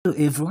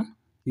Hello everyone,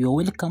 you are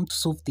welcome to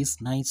solve this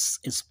nice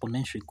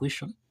exponential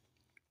equation,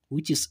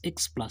 which is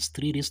x plus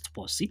 3 raised to the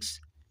power 6.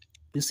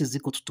 This is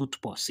equal to 2 to the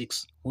power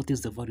 6. What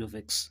is the value of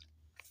x?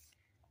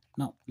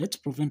 Now, let's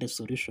prevent the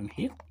solution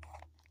here.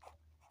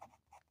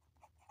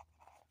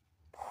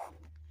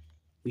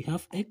 We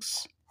have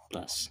x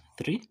plus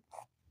 3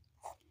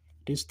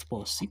 raised to the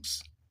power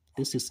 6.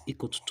 This is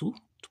equal to 2 to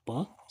the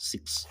power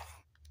 6.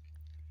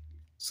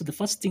 So the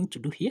first thing to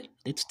do here,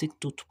 let's take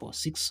 2 to the power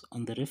 6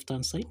 on the left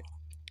hand side,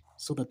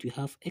 so that we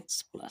have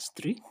x plus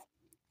 3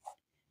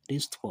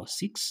 raised to the power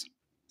 6,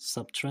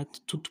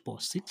 subtract 2 to the power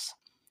 6,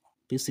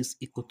 this is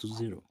equal to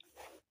 0.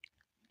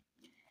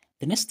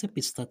 The next step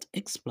is that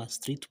x plus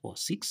 3 to the power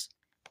 6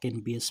 can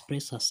be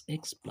expressed as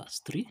x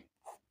plus 3 to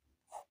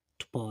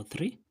the power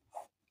 3,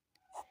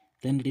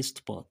 then raised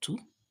to the power 2,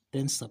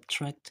 then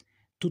subtract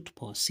 2 to the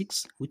power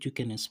 6, which you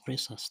can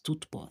express as 2 to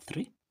the power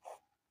 3,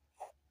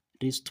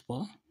 raised to the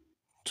power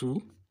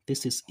 2,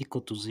 this is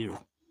equal to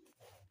 0.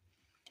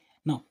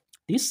 Now,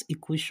 this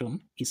equation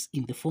is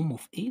in the form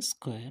of a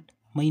squared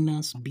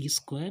minus b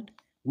squared,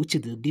 which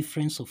is the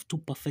difference of two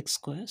perfect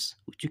squares,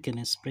 which you can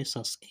express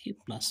as a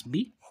plus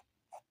b,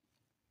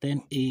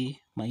 then a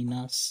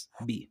minus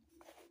b.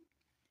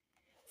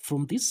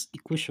 From this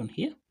equation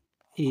here,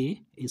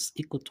 a is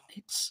equal to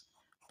x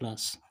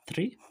plus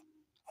 3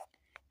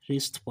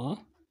 raised to the power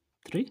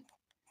 3,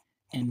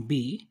 and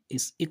b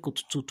is equal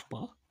to 2 to the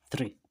power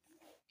 3.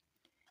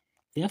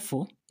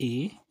 Therefore,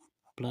 a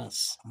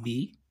plus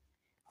b,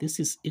 this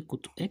is equal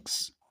to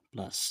x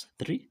plus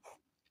 3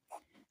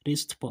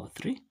 raised to the power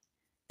 3,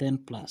 then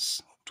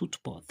plus 2 to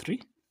the power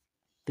 3,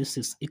 this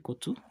is equal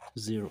to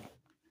 0.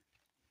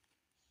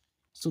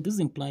 So this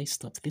implies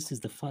that this is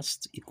the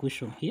first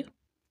equation here,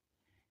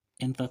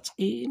 and that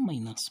a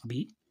minus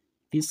b,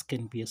 this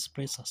can be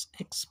expressed as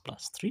x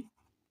plus 3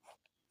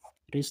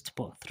 raised to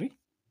the power 3,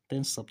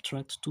 then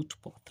subtract 2 to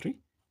the power 3,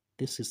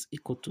 this is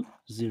equal to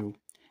 0.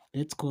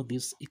 Let's call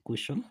this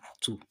equation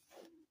 2.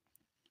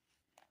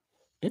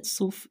 Let's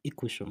solve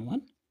equation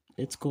 1.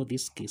 Let's call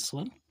this case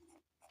 1.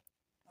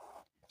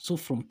 So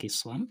from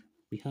case 1,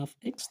 we have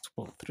x to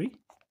the power 3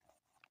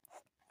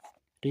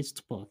 raised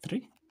to the power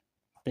 3,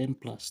 then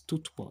plus 2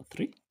 to the power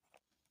 3.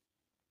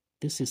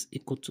 This is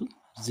equal to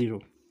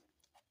 0.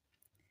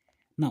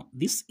 Now,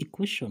 this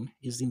equation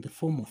is in the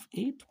form of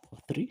a to the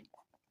power 3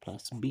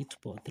 plus b to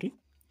the power 3.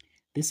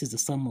 This is the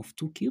sum of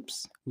two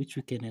cubes, which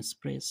we can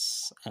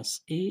express as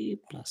a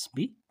plus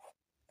b,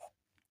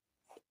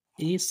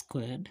 a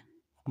squared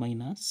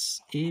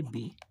minus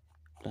ab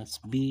plus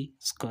b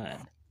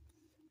squared.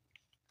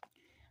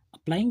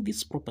 Applying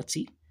this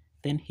property,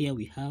 then here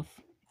we have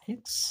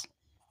x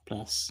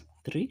plus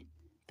 3,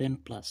 then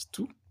plus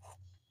 2.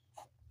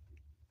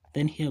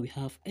 Then here we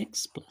have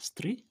x plus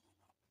 3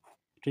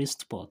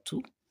 raised to the power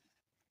 2,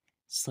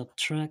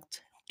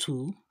 subtract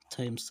 2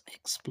 times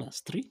x plus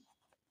 3,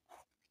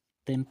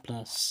 then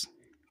plus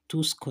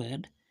 2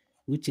 squared,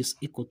 which is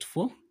equal to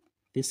 4.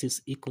 This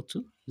is equal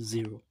to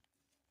 0.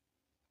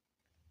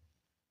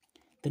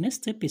 The next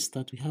step is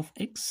that we have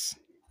x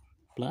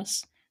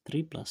plus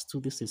 3 plus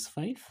 2, this is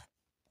 5.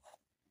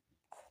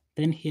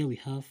 Then here we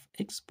have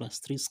x plus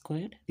 3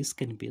 squared. This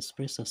can be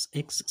expressed as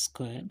x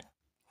squared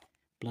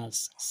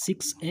plus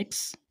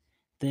 6x,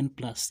 then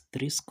plus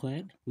 3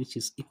 squared, which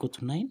is equal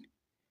to 9.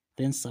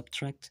 Then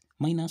subtract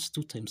minus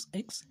 2 times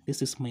x.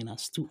 This is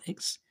minus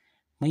 2x.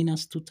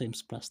 Minus 2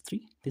 times plus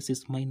 3. This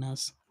is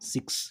minus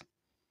 6.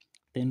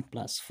 Then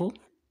plus 4.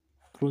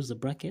 Close the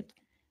bracket.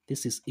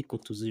 This is equal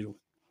to 0.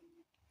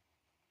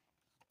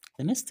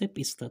 The next step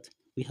is that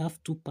we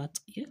have two parts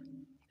here.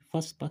 The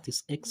first part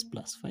is x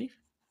plus 5.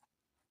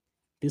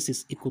 This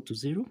is equal to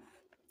 0.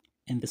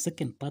 And the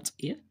second part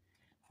here,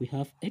 we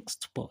have x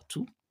to the power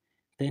 2.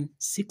 Then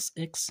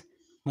 6x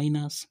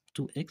minus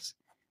 2x.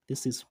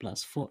 This is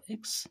plus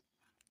 4x.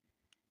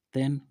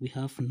 Then we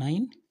have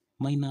 9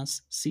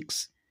 minus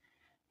 6,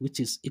 which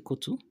is equal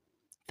to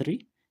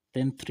 3.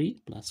 Then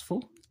 3 plus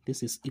 4.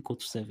 This is equal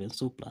to 7.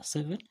 So plus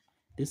 7.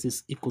 This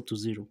is equal to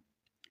 0.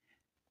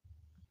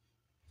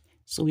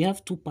 So we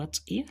have two parts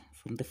here.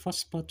 From the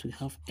first part, we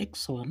have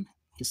x1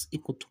 is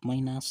equal to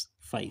minus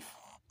 5.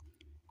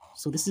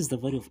 So this is the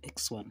value of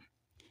x1.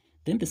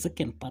 Then the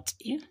second part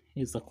here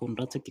is a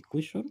quadratic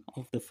equation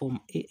of the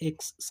form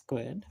ax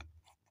squared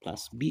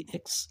plus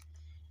bx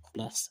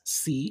plus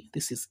c.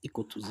 This is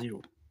equal to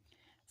 0.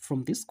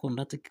 From this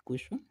quadratic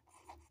equation,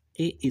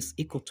 a is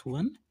equal to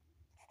 1,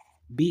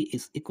 b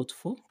is equal to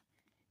 4,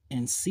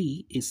 and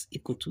c is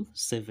equal to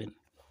 7.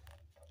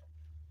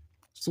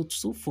 So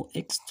for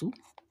x2,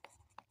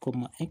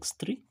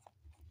 x3,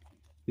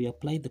 we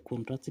apply the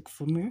quadratic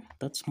formula,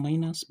 that's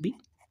minus b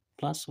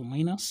plus or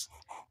minus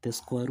the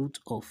square root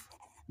of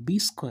b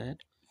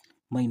squared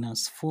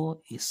minus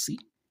 4ac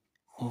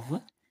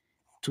over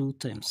 2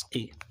 times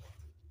a.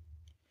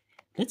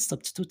 Let's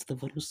substitute the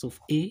values of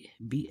a,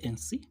 b, and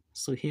c.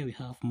 So here we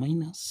have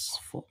minus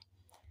 4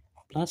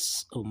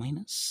 plus or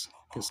minus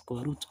the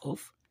square root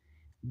of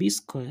b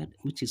squared,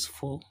 which is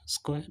 4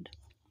 squared,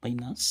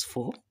 minus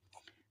 4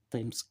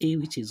 times a,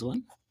 which is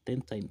 1,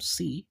 then times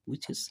c,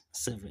 which is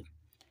 7.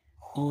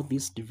 all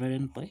this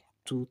divided by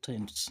 2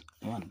 times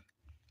 1.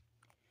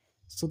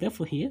 So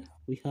therefore here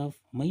we have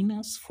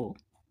minus 4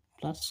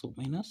 plus or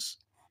minus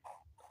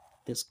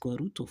the square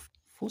root of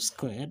 4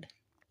 squared,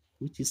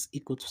 which is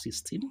equal to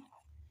 16,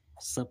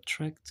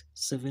 subtract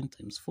 7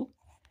 times 4,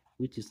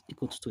 which is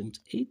equal to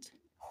 28,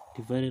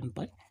 divided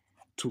by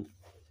 2.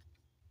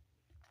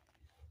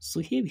 So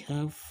here we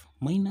have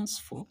minus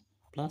 4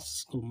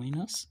 plus or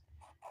minus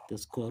the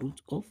square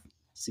root of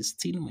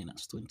 16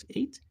 minus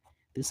 28.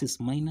 This is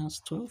minus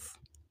 12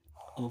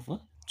 over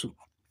 2.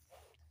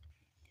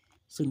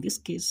 So in this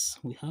case,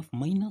 we have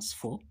minus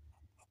 4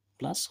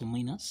 plus or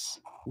minus.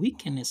 We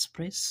can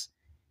express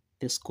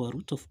the square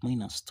root of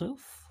minus 12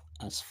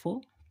 as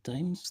 4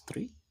 times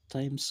 3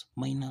 times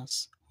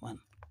minus 1.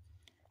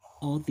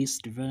 All this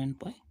divided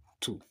by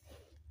 2.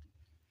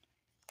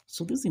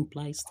 So this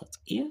implies that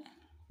here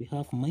we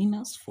have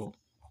minus 4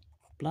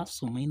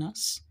 plus or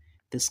minus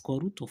the square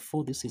root of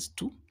 4, this is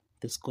 2,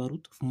 the square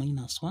root of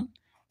minus 1,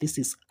 this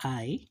is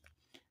I,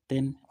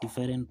 then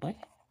divided by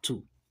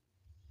 2.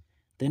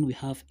 Then we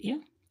have here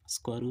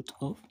square root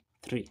of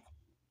 3.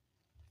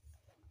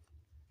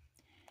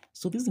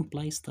 So this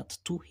implies that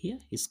 2 here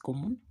is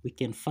common. We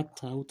can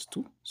factor out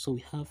 2. So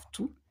we have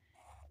 2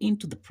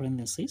 into the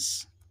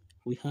parentheses.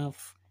 We have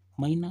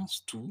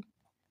minus 2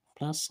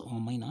 plus or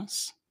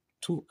minus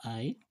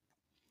 2i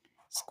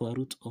square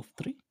root of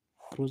 3,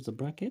 close the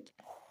bracket,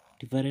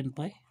 divided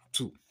by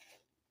 2.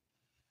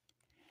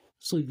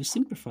 So if we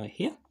simplify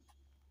here,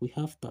 we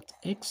have that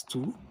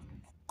x2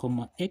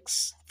 comma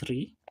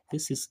x3,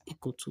 this is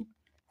equal to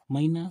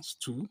minus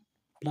 2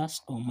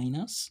 plus or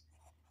minus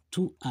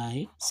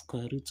 2i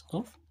square root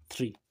of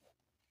 3.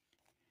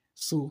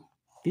 So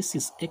this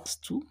is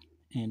x2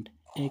 and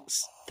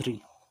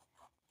x3.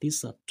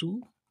 These are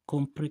two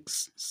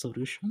complex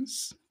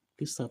solutions.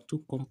 These are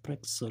two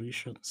complex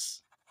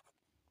solutions.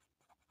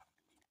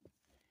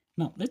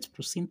 Now let's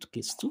proceed to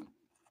case 2.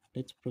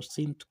 Let's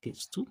proceed to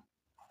case 2.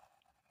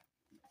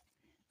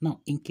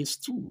 Now in case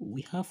 2,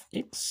 we have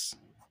x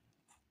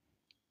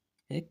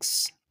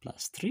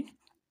plus 3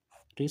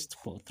 raised to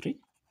power 3,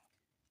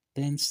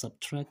 then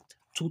subtract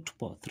 2 to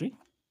power 3.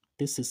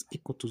 This is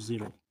equal to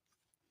 0.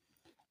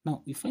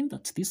 Now we find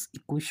that this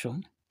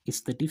equation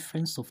is the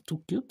difference of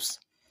two cubes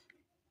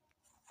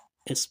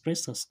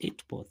expressed as a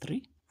to power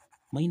 3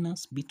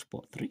 minus b to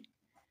power 3,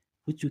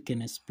 which we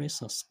can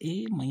express as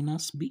a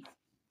minus b,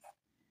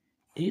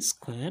 a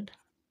squared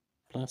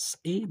plus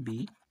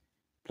ab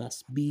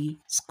plus b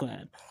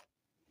squared.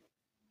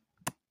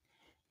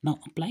 Now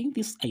applying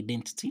this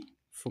identity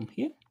from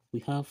here,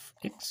 we have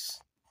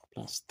x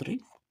plus 3,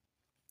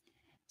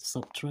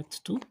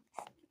 subtract 2,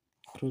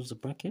 close the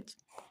bracket,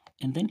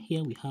 and then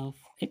here we have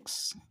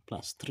x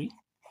plus 3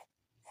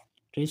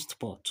 raised to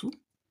power 2,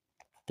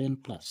 then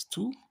plus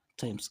 2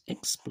 times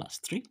x plus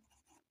 3,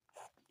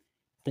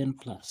 then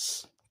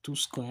plus 2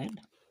 squared,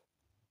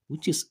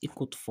 which is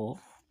equal to 4.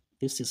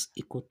 This is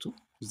equal to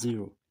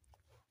 0.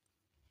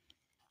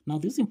 Now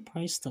this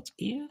implies that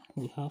here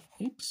we have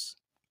x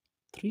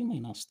 3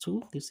 minus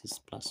 2, this is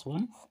plus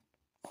 1.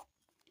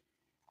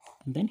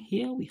 And then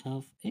here we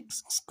have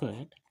x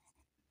squared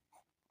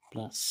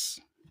plus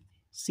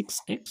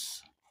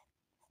 6x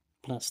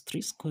plus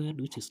 3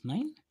 squared, which is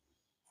 9.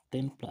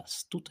 Then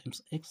plus 2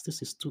 times x,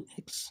 this is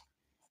 2x.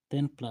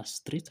 Then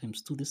plus 3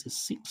 times 2, this is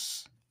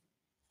 6.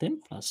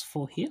 Then plus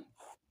 4 here,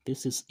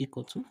 this is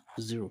equal to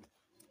 0.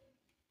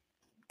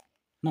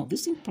 Now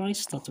this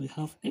implies that we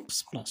have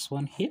x plus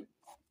 1 here.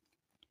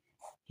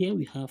 Here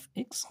we have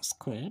x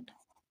squared,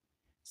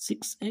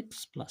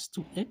 6x plus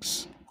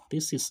 2x,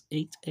 this is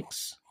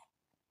 8x.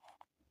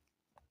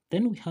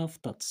 Then we have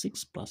that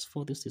 6 plus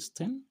 4, this is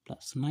 10,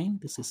 plus 9,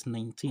 this is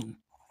 19.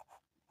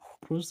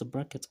 Close the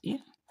bracket here,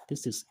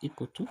 this is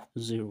equal to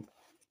 0.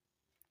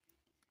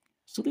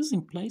 So this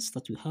implies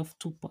that we have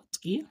two parts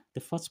here. The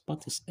first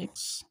part is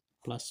x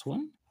plus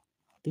 1,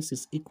 this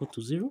is equal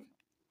to 0.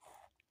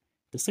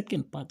 The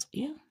second part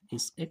here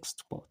is x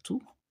to power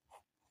 2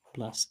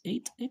 plus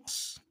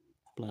 8x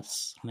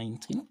plus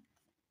 19.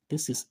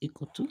 This is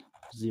equal to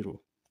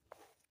 0.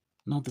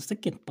 Now the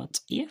second part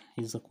here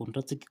is a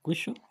quadratic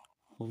equation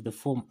of the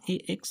form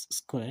ax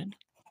squared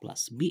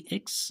plus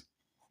bx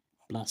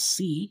plus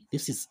c.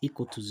 This is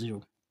equal to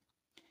 0.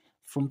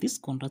 From this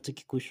quadratic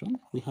equation,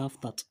 we have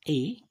that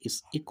a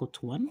is equal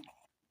to 1,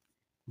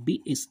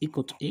 b is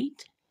equal to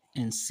 8,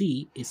 and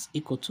c is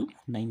equal to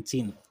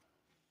 19.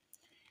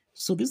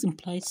 So this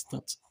implies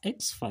that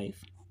x5,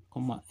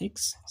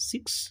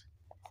 x6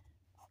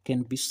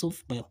 can be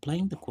solved by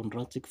applying the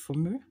quadratic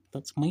formula,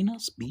 that's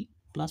minus b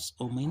plus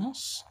or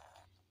minus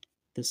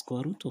the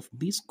square root of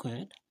b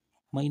squared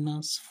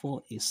minus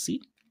 4ac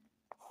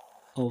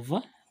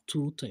over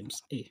 2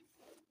 times a.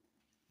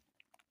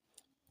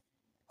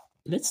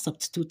 Let's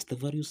substitute the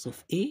values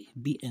of a,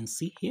 b, and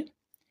c here.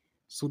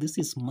 So this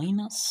is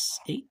minus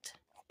 8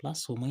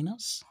 plus or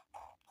minus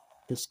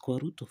the square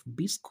root of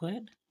b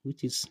squared,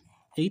 which is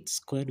 8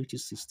 squared, which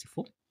is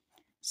 64.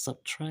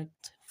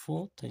 Subtract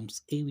 4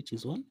 times a, which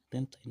is 1,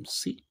 then times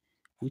c,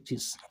 which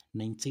is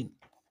 19.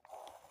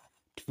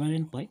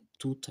 divided by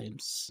 2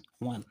 times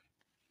 1.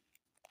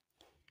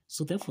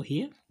 So therefore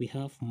here we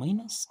have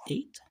minus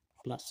 8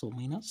 plus or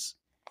minus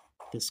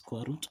the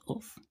square root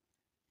of,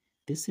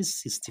 this is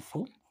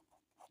 64,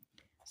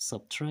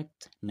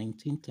 subtract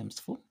 19 times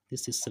 4,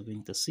 this is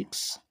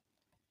 76,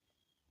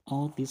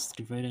 all this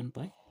divided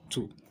by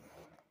 2.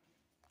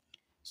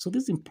 So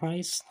this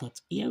implies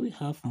that here we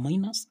have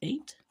minus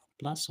 8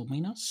 plus or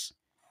minus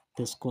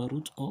the square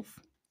root of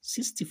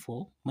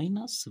 64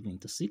 minus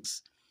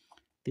 76.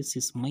 This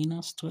is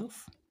minus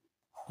 12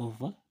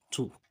 over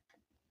 2.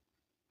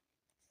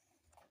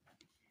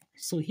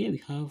 So here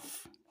we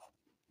have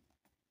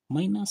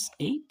minus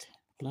 8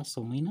 plus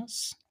or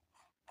minus,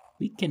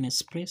 we can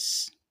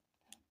express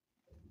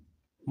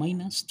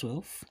minus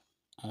 12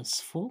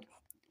 as 4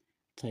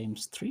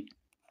 times 3,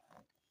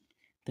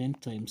 then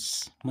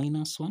times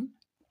minus 1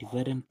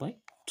 divided by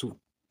 2.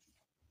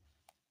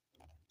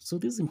 So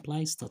this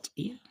implies that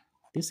here,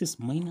 this is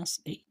minus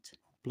 8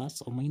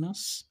 plus or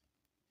minus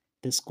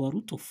the square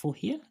root of 4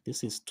 here,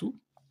 this is 2.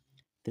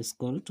 The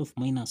square root of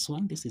minus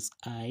 1, this is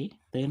I,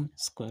 then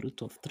square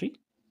root of 3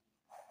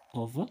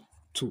 over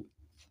 2.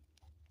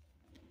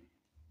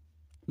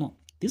 Now,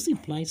 this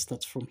implies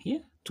that from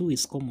here, 2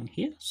 is common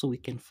here, so we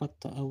can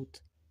factor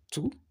out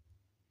 2.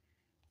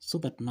 So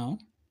that now,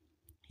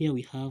 here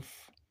we have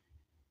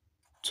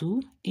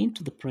 2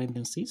 into the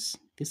parentheses.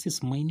 This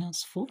is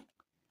minus 4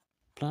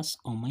 plus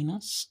or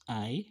minus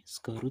I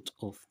square root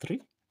of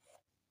 3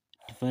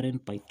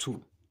 divided by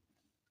 2.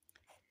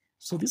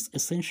 So this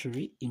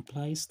essentially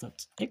implies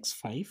that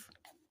x5,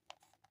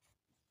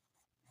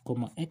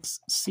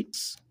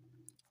 x6,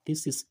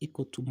 this is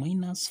equal to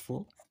minus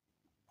 4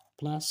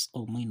 plus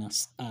or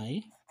minus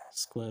I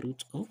square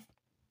root of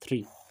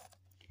 3.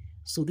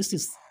 So this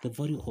is the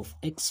value of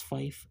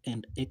x5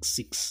 and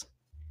x6.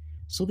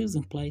 So this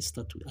implies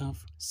that we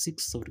have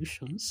 6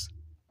 solutions.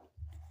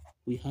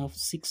 We have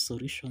 6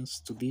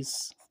 solutions to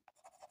this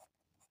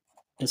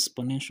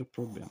exponential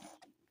problem.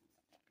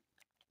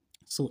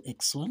 So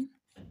x1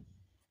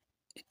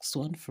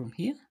 from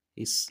here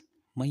is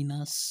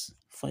minus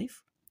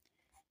 5.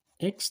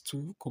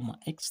 x2,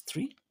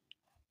 x3,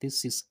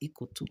 this is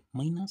equal to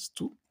minus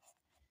 2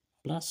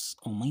 plus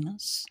or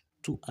minus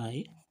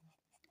 2i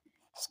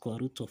square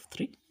root of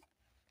 3.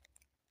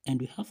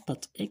 And we have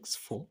that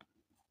x4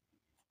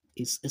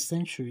 is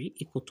essentially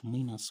equal to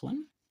minus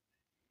 1.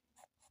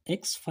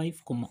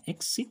 x5,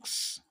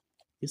 x6,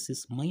 this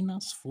is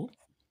minus 4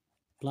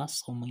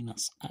 plus or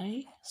minus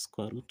I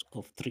square root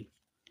of 3.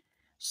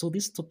 So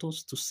this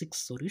totals to 6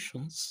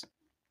 solutions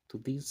to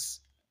this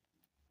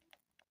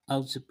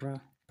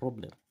algebra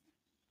problem.